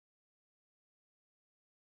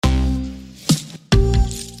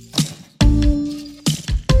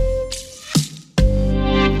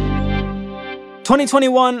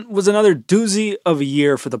2021 was another doozy of a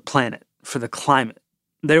year for the planet, for the climate.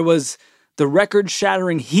 There was the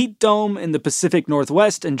record-shattering heat dome in the Pacific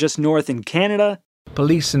Northwest and just north in Canada.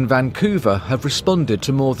 Police in Vancouver have responded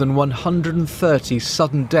to more than 130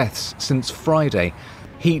 sudden deaths since Friday.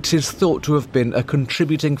 Heat is thought to have been a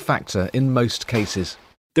contributing factor in most cases.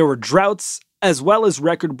 There were droughts, as well as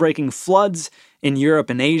record-breaking floods in Europe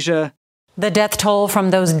and Asia. The death toll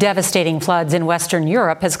from those devastating floods in Western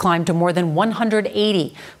Europe has climbed to more than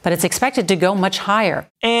 180, but it's expected to go much higher.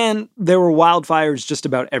 And there were wildfires just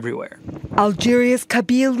about everywhere. Algeria's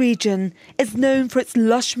Kabyle region is known for its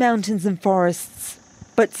lush mountains and forests,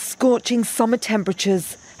 but scorching summer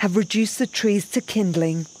temperatures have reduced the trees to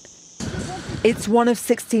kindling. It's one of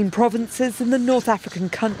 16 provinces in the North African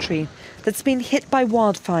country that's been hit by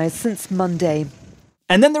wildfires since Monday.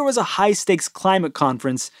 And then there was a high-stakes climate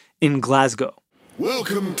conference in Glasgow.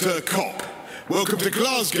 Welcome to COP. Welcome to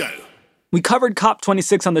Glasgow. We covered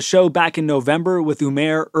COP26 on the show back in November with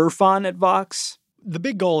Umair Irfan at Vox. The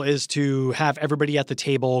big goal is to have everybody at the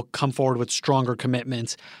table come forward with stronger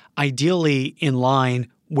commitments, ideally in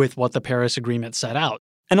line with what the Paris Agreement set out.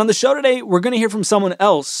 And on the show today, we're going to hear from someone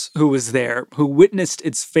else who was there, who witnessed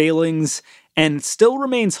its failings and still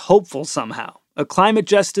remains hopeful somehow. A climate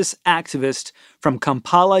justice activist from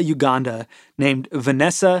Kampala, Uganda, named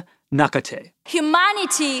Vanessa Nakate.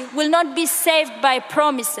 Humanity will not be saved by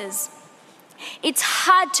promises. It's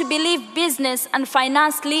hard to believe business and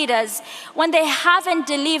finance leaders when they haven't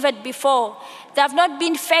delivered before. They have not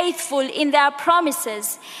been faithful in their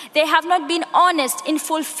promises. They have not been honest in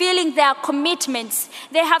fulfilling their commitments.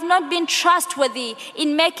 They have not been trustworthy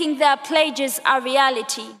in making their pledges a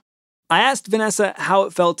reality. I asked Vanessa how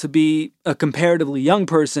it felt to be a comparatively young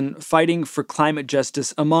person fighting for climate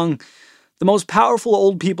justice among the most powerful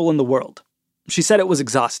old people in the world. She said it was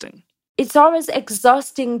exhausting. It's always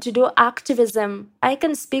exhausting to do activism. I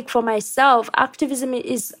can speak for myself. Activism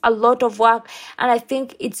is a lot of work, and I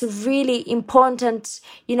think it's really important,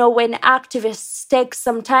 when activists take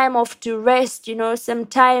some time off to rest, some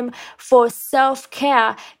time for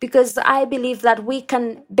self-care, because I believe that we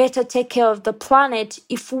can better take care of the planet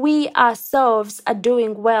if we ourselves are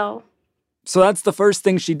doing well. So that's the first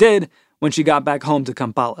thing she did when she got back home to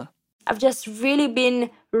Kampala. I've just really been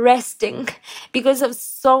resting because of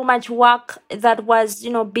so much work that was,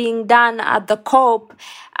 being done at the COP.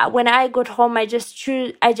 When I got home, I just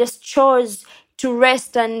chose to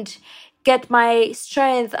rest and get my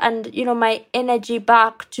strength and, my energy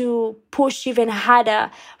back to push even harder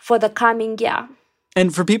for the coming year.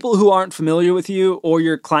 And for people who aren't familiar with you or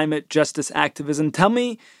your climate justice activism, tell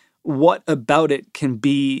me what about it can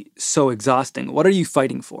be so exhausting? What are you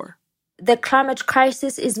fighting for? The climate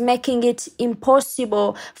crisis is making it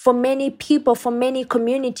impossible for many people, for many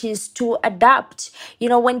communities to adapt.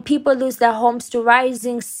 When people lose their homes to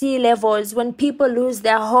rising sea levels, when people lose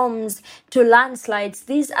their homes to landslides,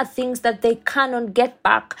 these are things that they cannot get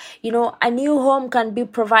back. A new home can be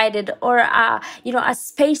provided, or a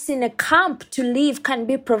space in a camp to live can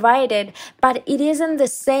be provided, but it isn't the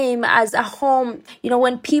same as a home.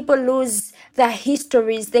 When people lose their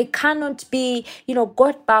histories, they cannot be,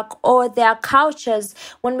 got back, or their cultures.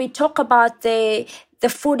 When we talk about the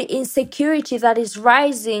food insecurity that is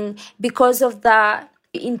rising because of the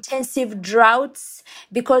intensive droughts,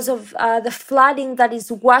 because of the flooding that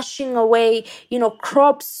is washing away,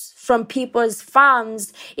 crops from people's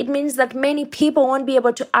farms, it means that many people won't be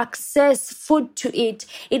able to access food to eat.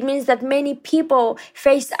 It means that many people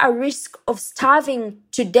face a risk of starving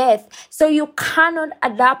to death. So you cannot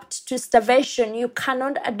adapt to starvation. You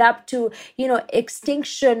cannot adapt to,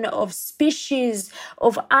 extinction of species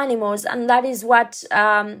of animals. And that is what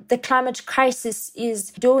the climate crisis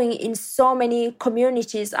is doing in so many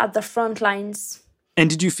communities at the front lines. And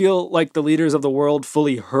did you feel like the leaders of the world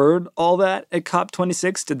fully heard all that at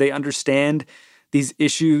COP26? Did they understand these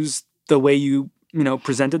issues the way you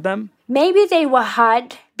presented them? Maybe they were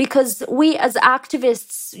heard because we as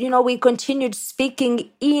activists, we continued speaking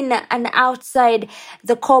in and outside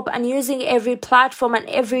the COP and using every platform and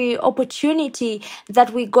every opportunity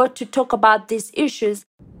that we got to talk about these issues.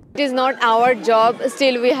 It is not our job.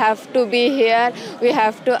 Still, we have to be here. We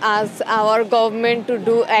have to ask our government to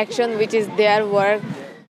do action, which is their work.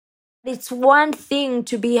 It's one thing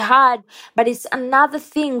to be heard, but it's another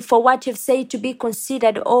thing for what you've said to be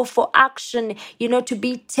considered or for action, to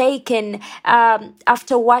be taken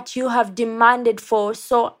after what you have demanded for.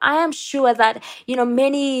 So I am sure that,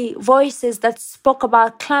 many voices that spoke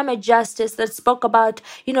about climate justice, that spoke about,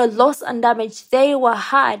 loss and damage, they were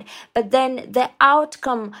heard. But then the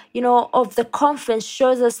outcome, of the conference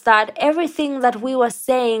shows us that everything that we were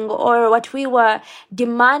saying or what we were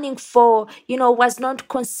demanding for, was not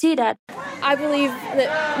considered. I believe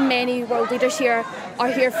that many world leaders here are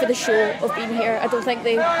here for the show of being here. I don't think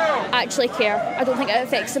they actually care. I don't think it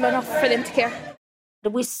affects them enough for them to care.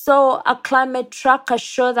 We saw a climate tracker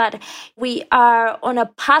show that we are on a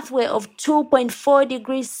pathway of 2.4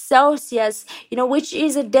 degrees Celsius, which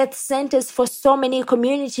is a death sentence for so many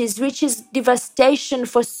communities, which is devastation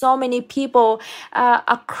for so many people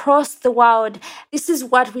across the world. This is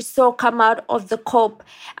what we saw come out of the COP.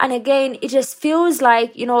 And again, it just feels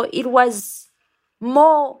like, it was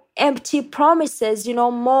more empty promises,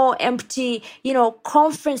 more empty,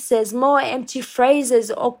 conferences, more empty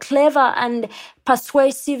phrases or clever and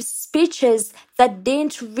persuasive speeches that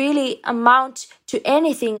didn't really amount to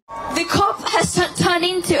anything. The COP has turned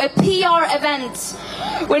into a PR event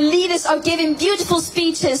where leaders are giving beautiful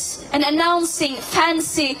speeches and announcing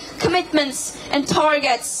fancy commitments and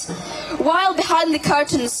targets, while behind the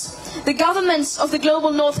curtains, the governments of the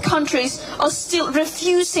global north countries are still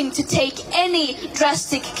refusing to take any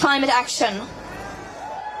drastic climate action.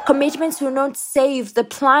 Commitments will not save the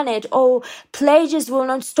planet, or pledges will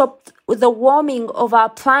not stop the warming of our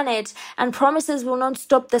planet, and promises will not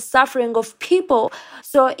stop the suffering of people.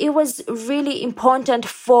 So it was really important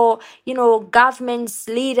for, governments,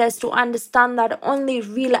 leaders to understand that only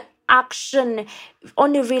real action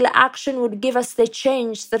would give us the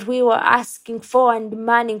change that we were asking for and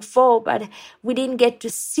demanding for. But we didn't get to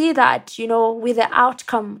see that, with the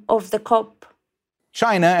outcome of the COP.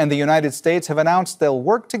 China and the United States have announced they'll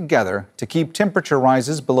work together to keep temperature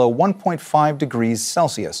rises below 1.5 degrees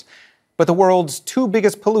Celsius. But the world's two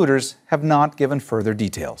biggest polluters have not given further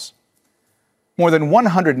details. More than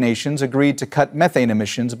 100 nations agreed to cut methane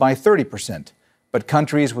emissions by 30%. But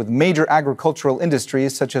countries with major agricultural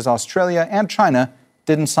industries such as Australia and China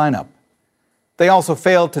didn't sign up. They also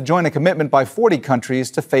failed to join a commitment by 40 countries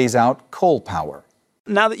to phase out coal power.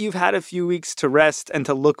 Now that you've had a few weeks to rest and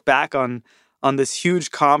to look back on this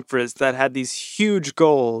huge conference that had these huge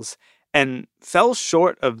goals and fell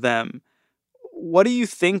short of them, what do you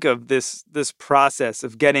think of this process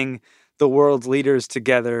of getting the world's leaders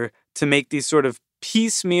together to make these sort of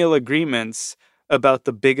piecemeal agreements about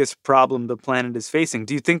the biggest problem the planet is facing?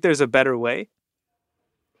 Do you think there's a better way?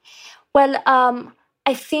 Well,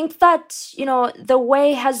 I think that, the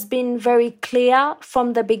way has been very clear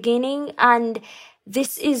from the beginning, and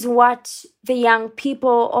this is what the young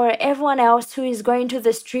people or everyone else who is going to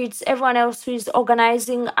the streets, everyone else who is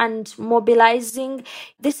organizing and mobilizing,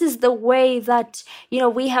 this is the way that,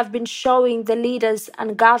 we have been showing the leaders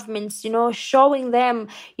and governments, showing them,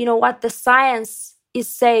 what the science is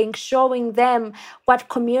saying, showing them what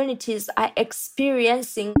communities are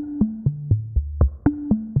experiencing.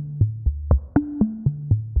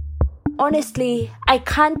 Honestly, I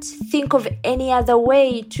can't think of any other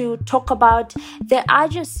way to talk about the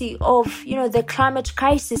urgency of, the climate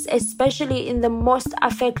crisis, especially in the most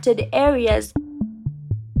affected areas.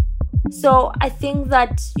 So I think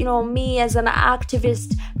that, me as an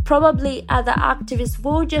activist, probably other activists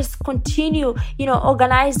will just continue,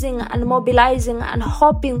 organizing and mobilizing and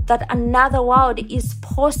hoping that another world is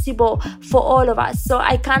possible for all of us. So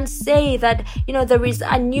I can't say that, there is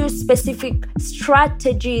a new specific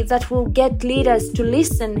strategy that will get leaders to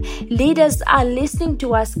listen. Leaders are listening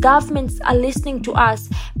to us, governments are listening to us,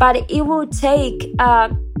 but it will take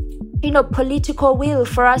political will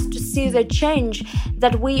for us to see the change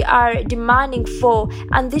that we are demanding for.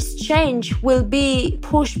 And this change will be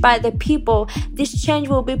pushed by the people. This change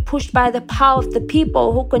will be pushed by the power of the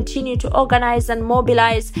people who continue to organize and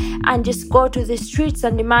mobilize and just go to the streets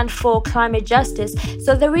and demand for climate justice.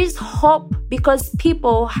 So there is hope because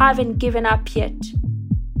people haven't given up yet.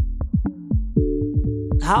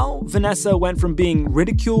 How Vanessa went from being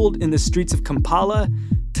ridiculed in the streets of Kampala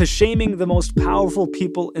to shaming the most powerful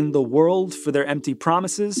people in the world for their empty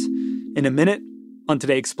promises, in a minute on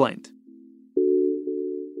Today Explained.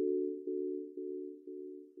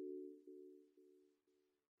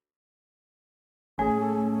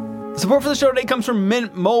 Support for the show today comes from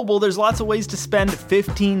Mint Mobile. There's lots of ways to spend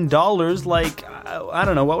 $15. Like, I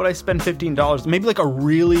don't know, what would I spend $15? Maybe like a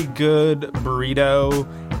really good burrito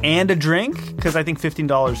and a drink, because I think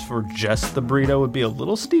 $15 for just the burrito would be a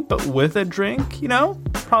little steep, but with a drink,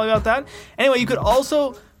 probably about that. Anyway, you could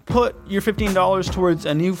also put your $15 towards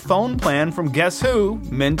a new phone plan from guess who?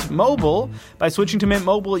 Mint Mobile. By switching to Mint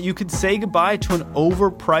Mobile, you could say goodbye to an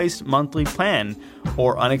overpriced monthly plan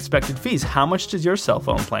or unexpected fees. How much does your cell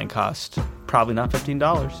phone plan cost? Probably not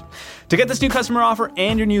 $15. To get this new customer offer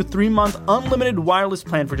and your new 3-month unlimited wireless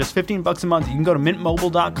plan for just $15 a month, you can go to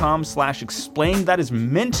mintmobile.com/explained. That is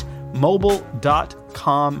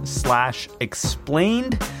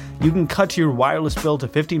mintmobile.com/explained. You can cut your wireless bill to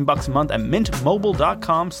 $15 a month at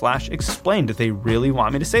mintmobile.com/explained if they really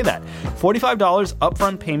want me to say that. $45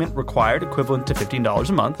 upfront payment required, equivalent to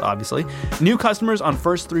 $15 a month, obviously. New customers on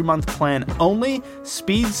first 3-month plan only.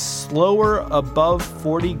 Speeds slower above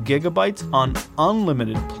 40 gigabytes on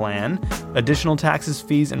unlimited plan. Additional taxes,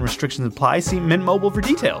 fees, and restrictions apply. See Mint Mobile for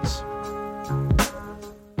details.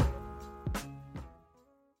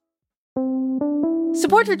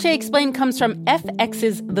 Support for Jay Explained comes from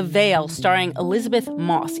FX's The Veil, starring Elizabeth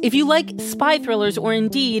Moss. If you like spy thrillers or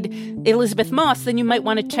indeed Elizabeth Moss, then you might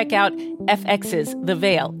want to check out FX's The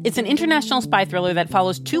Veil. It's an international spy thriller that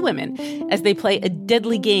follows 2 women as they play a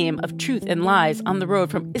deadly game of truth and lies on the road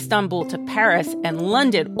from Istanbul to Paris and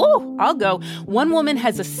London. Oh, I'll go. One woman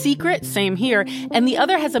has a secret, same here, and the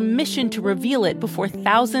other has a mission to reveal it before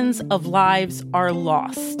thousands of lives are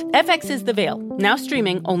lost. FX's The Veil, now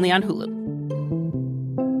streaming only on Hulu.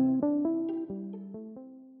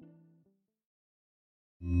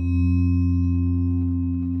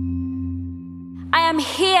 I am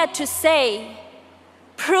here to say,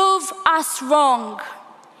 prove us wrong.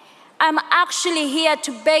 I'm actually here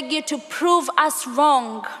to beg you to prove us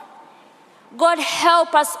wrong. God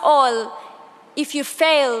help us all if you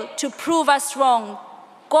fail to prove us wrong.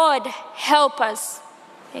 God help us.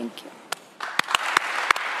 Thank you.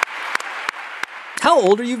 How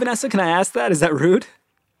old are you, Vanessa? Can I ask that? Is that rude?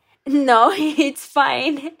 No, it's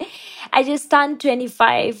fine. I just turned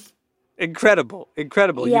 25. Incredible.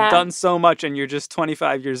 Yeah. You've done so much and you're just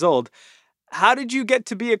 25 years old. How did you get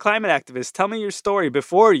to be a climate activist? Tell me your story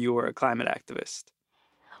before you were a climate activist.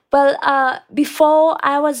 Well, before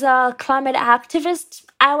I was a climate activist,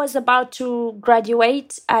 I was about to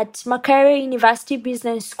graduate at Makerere University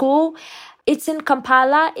Business School. It's in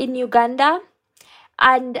Kampala in Uganda.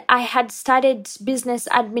 And I had studied business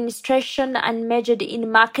administration and majored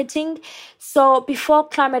in marketing. So before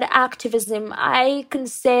climate activism, I can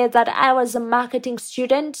say that I was a marketing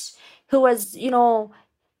student who was,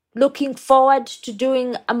 looking forward to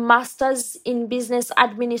doing a master's in business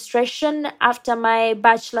administration after my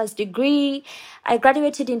bachelor's degree. I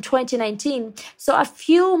graduated in 2019. So a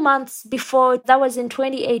few months before, that was in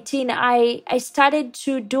 2018, I started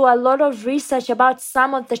to do a lot of research about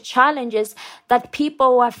some of the challenges that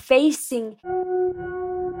people were facing.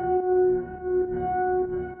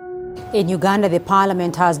 In Uganda, the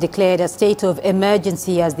parliament has declared a state of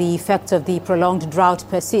emergency as the effects of the prolonged drought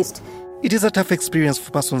persist. It is a tough experience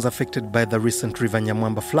for persons affected by the recent River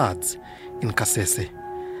Nyamwamba floods in Kasese.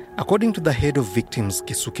 According to the head of victims,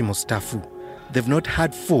 Kisuki Mustafu, they've not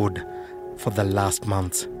had food for the last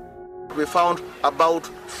month. We found about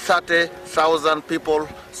 30,000 people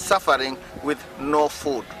suffering with no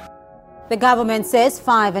food. The government says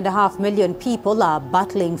 5.5 million people are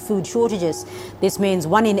battling food shortages. This means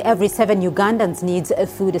 1 in every 7 Ugandans needs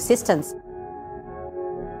food assistance.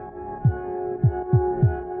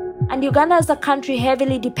 And Uganda as a country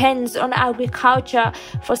heavily depends on agriculture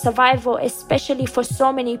for survival, especially for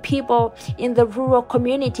so many people in the rural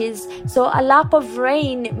communities. So a lack of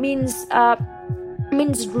rain means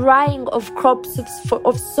drying of crops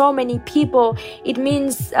of so many people. It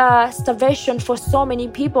means starvation for so many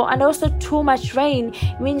people. And also too much rain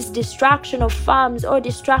means destruction of farms or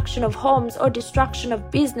destruction of homes or destruction of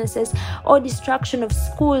businesses or destruction of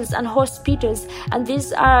schools and hospitals. And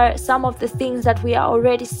these are some of the things that we are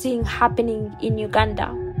already seeing happening in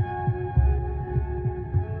Uganda.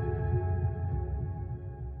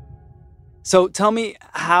 So tell me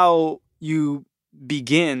how you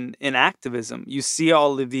begin in activism. You see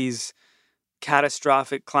all of these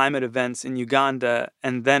catastrophic climate events in Uganda,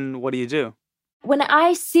 and then what do you do? When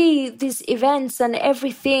I see these events and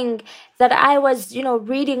everything that I was,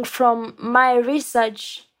 reading from my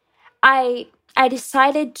research, I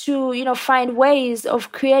decided to, find ways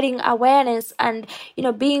of creating awareness and,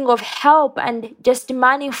 being of help and just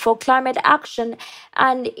demanding for climate action.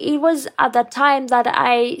 And it was at the time that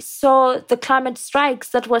I saw the climate strikes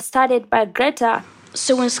that were started by Greta.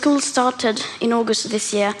 So when school started in August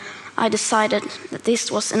this year, I decided that this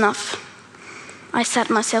was enough. I sat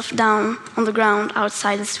myself down on the ground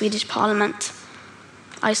outside the Swedish parliament.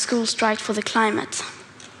 I school striked for the climate.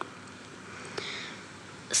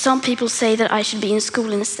 Some people say that I should be in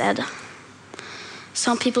school instead.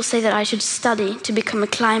 Some people say that I should study to become a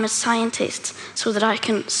climate scientist so that I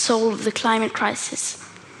can solve the climate crisis.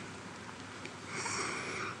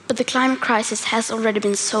 But the climate crisis has already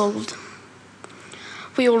been solved.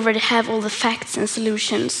 We already have all the facts and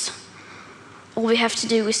solutions. All we have to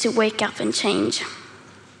do is to wake up and change.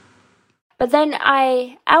 But then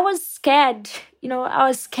I was scared. I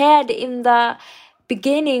was scared in the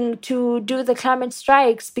beginning to do the climate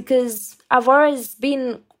strikes because I've always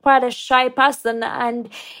been quite a shy person, and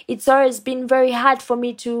it's always been very hard for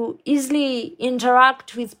me to easily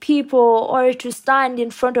interact with people or to stand in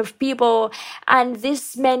front of people. And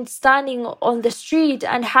this meant standing on the street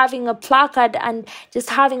and having a placard and just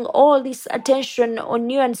having all this attention on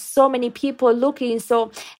you and so many people looking.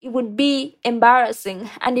 So it would be embarrassing,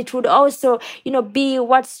 and it would also, be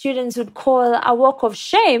what students would call a walk of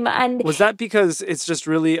shame. And was that because it's just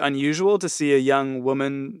really unusual to see a young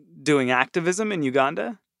woman doing activism in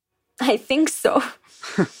Uganda? I think so.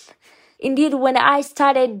 Indeed, when I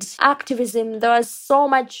started activism, there was so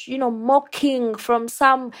much, mocking from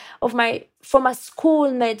some of my former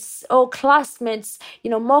schoolmates or classmates,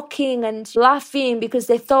 mocking and laughing because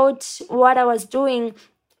they thought what I was doing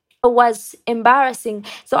was embarrassing.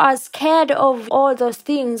 So I was scared of all those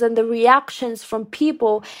things and the reactions from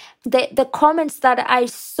people. The comments that I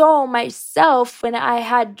saw myself when I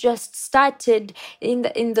had just started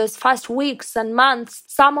in those first weeks and months,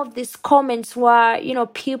 some of these comments were,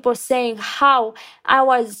 people saying how I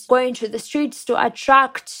was going to the streets to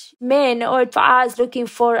attract men, or if I was looking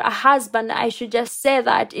for a husband, I should just say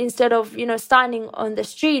that instead of, standing on the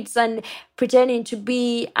streets and pretending to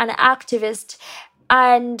be an activist.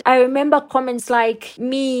 And I remember comments like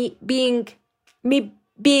I'm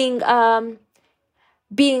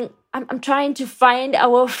trying to find a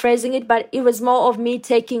way of phrasing it, but it was more of me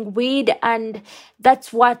taking weed, and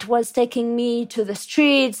that's what was taking me to the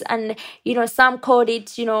streets. And, some called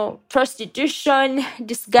it, prostitution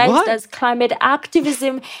disguised as climate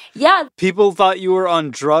activism. Yeah. People thought you were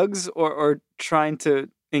on drugs or trying to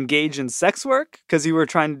engage in sex work because you were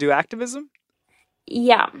trying to do activism?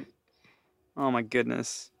 Yeah. Oh my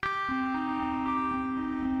goodness.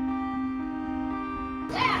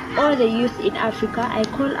 All the youth in Africa, I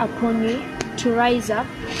call upon you to rise up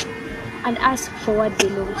and ask for what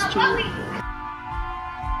belongs to you.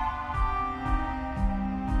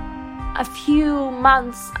 A few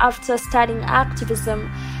months after starting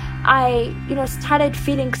activism, I, started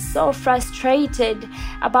feeling so frustrated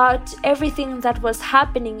about everything that was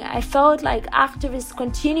happening. I felt like activists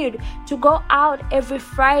continued to go out every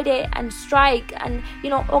Friday and strike and,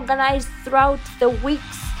 organize throughout the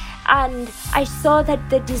weeks. And I saw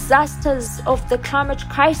that the disasters of the climate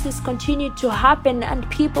crisis continued to happen and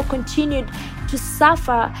people continued to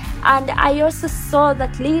suffer. And I also saw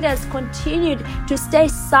that leaders continued to stay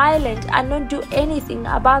silent and not do anything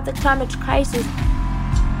about the climate crisis.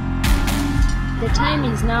 The time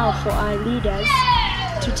is now for our leaders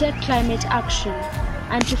to take climate action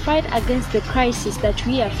and to fight against the crisis that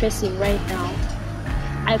we are facing right now.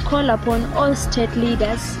 I call upon all state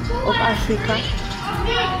leaders of Africa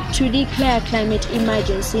to declare climate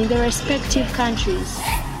emergency in their respective countries.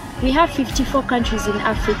 We have 54 countries in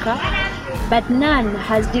Africa, but none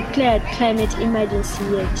has declared climate emergency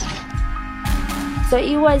yet. So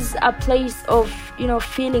it was a place of,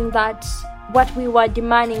 feeling that what we were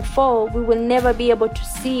demanding for, we will never be able to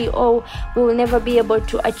see or we will never be able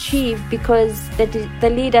to achieve because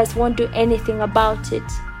the leaders won't do anything about it.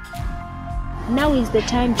 Now is the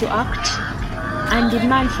time to act and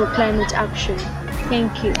demand for climate action.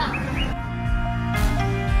 Thank you.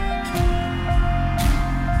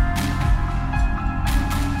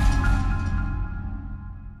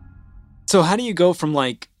 So how do you go from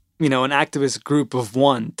an activist group of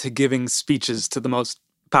one to giving speeches to the most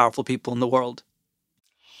powerful people in the world?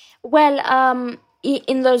 Well,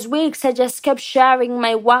 in those weeks, I just kept sharing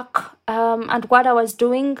my work and what I was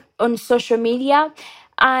doing on social media.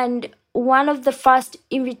 And one of the first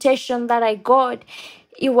invitations that I got,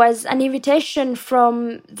 it was an invitation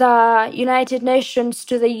from the United Nations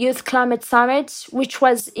to the Youth Climate Summit, which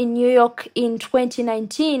was in New York in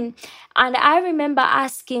 2019. And I remember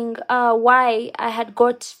asking why I had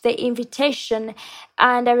got the invitation.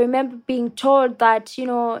 And I remember being told that,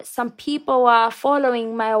 some people were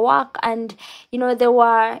following my work and, they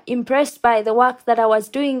were impressed by the work that I was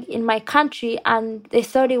doing in my country. And they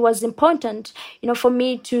thought it was important, for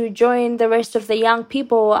me to join the rest of the young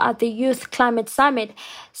people at the Youth Climate Summit.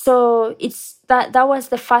 So that was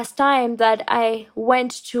the first time that I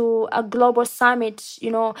went to a global summit,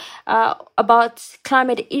 about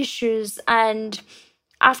climate issues. And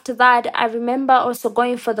after that, I remember also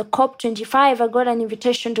going for the COP25. I got an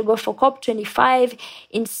invitation to go for COP25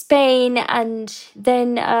 in Spain, and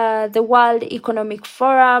then the World Economic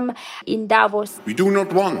Forum in Davos. We do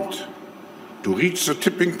not want to reach the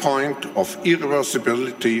tipping point of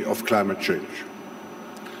irreversibility of climate change.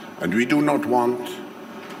 And we do not want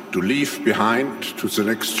to leave behind to the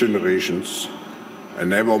next generations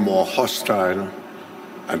an ever more hostile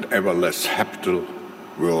and ever less habitable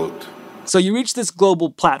world. So you reach this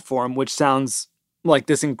global platform, which sounds like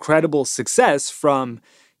this incredible success from,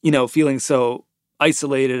 feeling so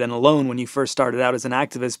isolated and alone when you first started out as an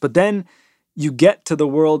activist. But then you get to the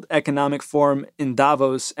World Economic Forum in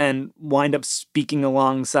Davos and wind up speaking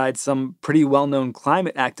alongside some pretty well-known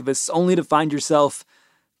climate activists, only to find yourself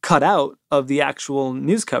cut out of the actual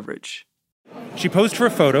news coverage. She posed for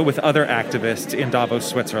a photo with other activists in Davos,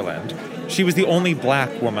 Switzerland. She was the only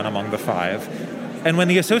black woman among the five. And when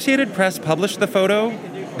the Associated Press published the photo,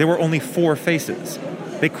 there were only 4 faces.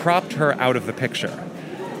 They cropped her out of the picture.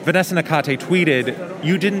 Vanessa Nakate tweeted,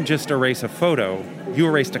 "You didn't just erase a photo, you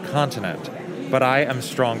erased a continent. But I am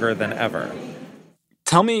stronger than ever."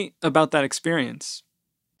 Tell me about that experience.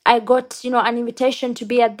 I got, an invitation to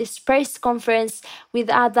be at this press conference with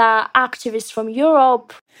other activists from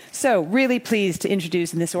Europe. So, really pleased to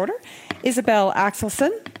introduce in this order, Isabel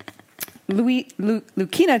Axelson,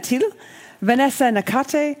 Lucina Till, Vanessa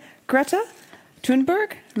Nakate, Greta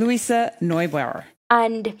Thunberg, Luisa Neubauer.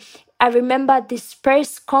 And I remember this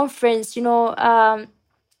press conference,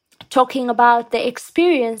 talking about the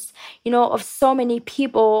experience, of so many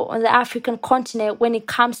people on the African continent when it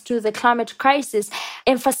comes to the climate crisis,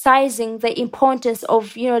 emphasizing the importance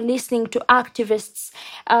of, listening to activists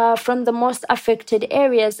from the most affected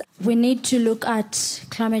areas. We need to look at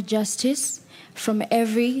climate justice from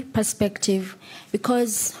every perspective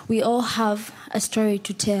because we all have a story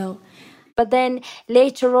to tell. But then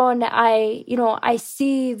later on, I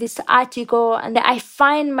see this article and I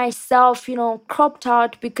find myself, cropped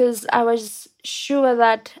out because I was sure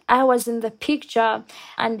that I was in the picture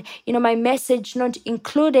and, my message not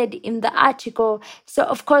included in the article. So,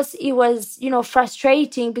 of course, it was,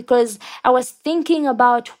 frustrating because I was thinking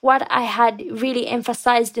about what I had really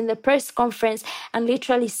emphasized in the press conference and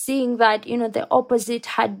literally seeing that, the opposite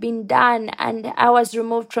had been done and I was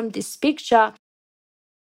removed from this picture.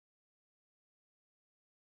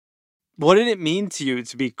 What did it mean to you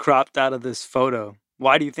to be cropped out of this photo?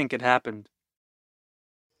 Why do you think it happened?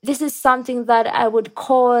 This is something that I would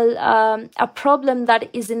call a problem that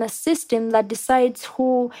is in a system that decides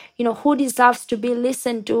who deserves to be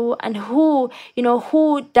listened to and who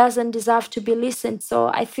doesn't deserve to be listened.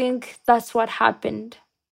 So I think that's what happened.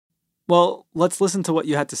 Well, let's listen to what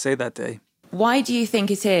you had to say that day. Why do you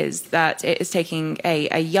think it is that it is taking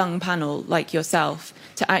a young panel like yourself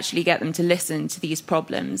to actually get them to listen to these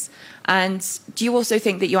problems? And do you also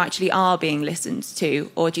think that you actually are being listened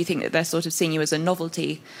to? Or do you think that they're sort of seeing you as a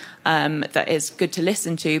novelty that is good to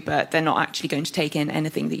listen to, but they're not actually going to take in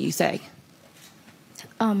anything that you say?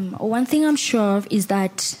 One thing I'm sure of is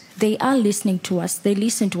that they are listening to us. They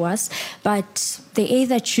listen to us, but they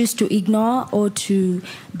either choose to ignore or to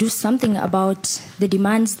do something about the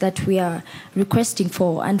demands that we are requesting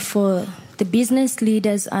for. And for the business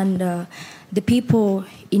leaders and the people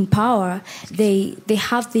in power, they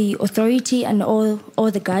have the authority and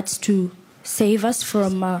all the guts to save us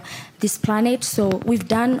from this planet. So we've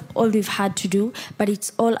done all we've had to do, but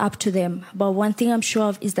it's all up to them. But one thing I'm sure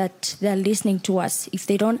of is that they're listening to us. If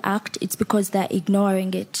they don't act, it's because they're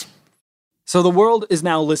ignoring it. So the world is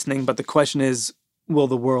now listening, but the question is, will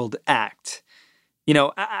the world act?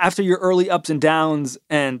 After your early ups and downs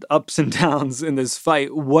in this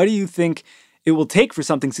fight, what do you think it will take for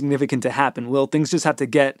something significant to happen? Will things just have to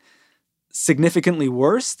get significantly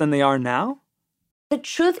worse than they are now? The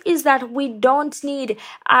truth is that we don't need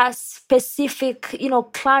a specific,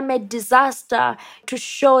 climate disaster to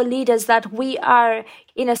show leaders that we are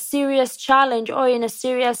in a serious challenge or in a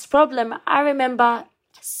serious problem. I remember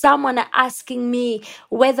someone asking me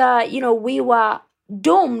whether, we were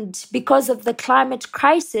doomed because of the climate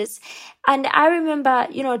crisis. And I remember,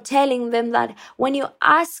 telling them that when you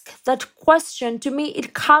ask that question, to me,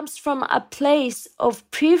 it comes from a place of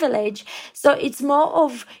privilege. So it's more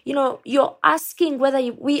of, you're asking whether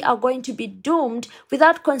we are going to be doomed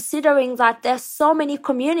without considering that there's so many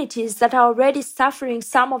communities that are already suffering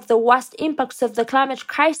some of the worst impacts of the climate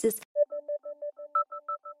crisis.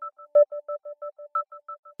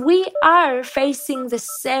 We are facing the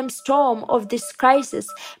same storm of this crisis,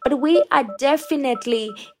 but we are definitely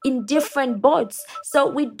in different boats. So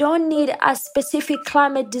we don't need a specific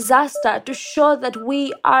climate disaster to show that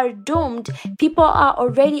we are doomed. People are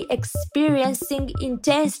already experiencing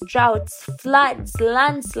intense droughts, floods,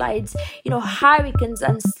 landslides, hurricanes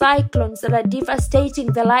and cyclones that are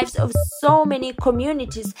devastating the lives of so many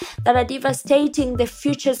communities, that are devastating the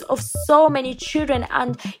futures of so many children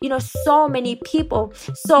and, so many people.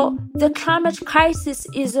 So the climate crisis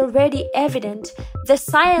is already evident. The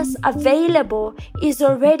science available is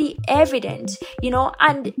already evident,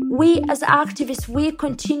 and we as activists, we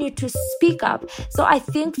continue to speak up. So I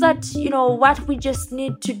think that, what we just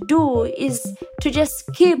need to do is to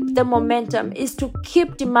just keep the momentum, is to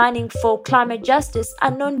keep demanding for climate justice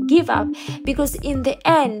and not give up, because in the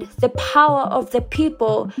end, the power of the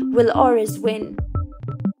people will always win.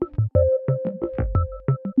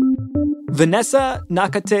 Vanessa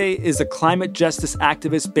Nakate is a climate justice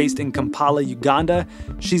activist based in Kampala, Uganda.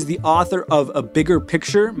 She's the author of A Bigger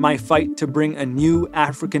Picture, My Fight to Bring a New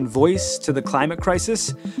African Voice to the Climate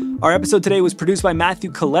Crisis. Our episode today was produced by Matthew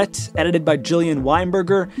Collette, edited by Jillian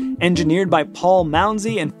Weinberger, engineered by Paul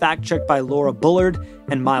Mounsey, and fact-checked by Laura Bullard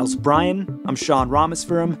and Miles Bryan. I'm Sean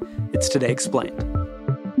Rameswaram. It's Today Explained.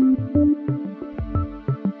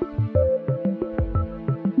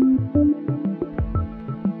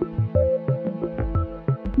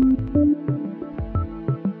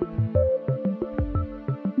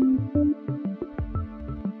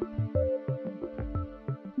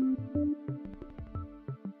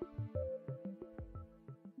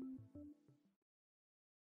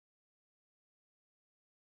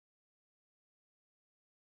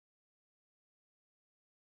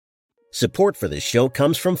 Support for this show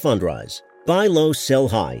comes from Fundrise. Buy low, sell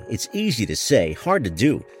high. It's easy to say, hard to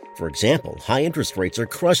do. For example, high interest rates are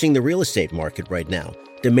crushing the real estate market right now.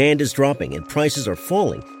 Demand is dropping and prices are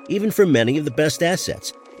falling, even for many of the best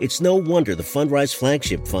assets. It's no wonder the Fundrise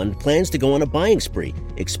Flagship Fund plans to go on a buying spree,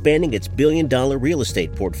 expanding its billion-dollar real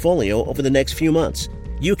estate portfolio over the next few months.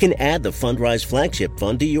 You can add the Fundrise Flagship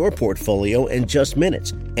Fund to your portfolio in just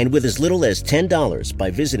minutes, and with as little as $10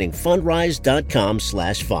 by visiting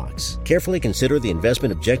fundrise.com/Fox. Carefully consider the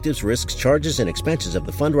investment objectives, risks, charges, and expenses of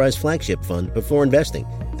the Fundrise Flagship Fund before investing.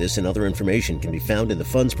 This and other information can be found in the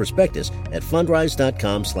fund's prospectus at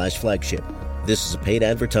fundrise.com/flagship. This is a paid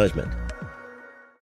advertisement.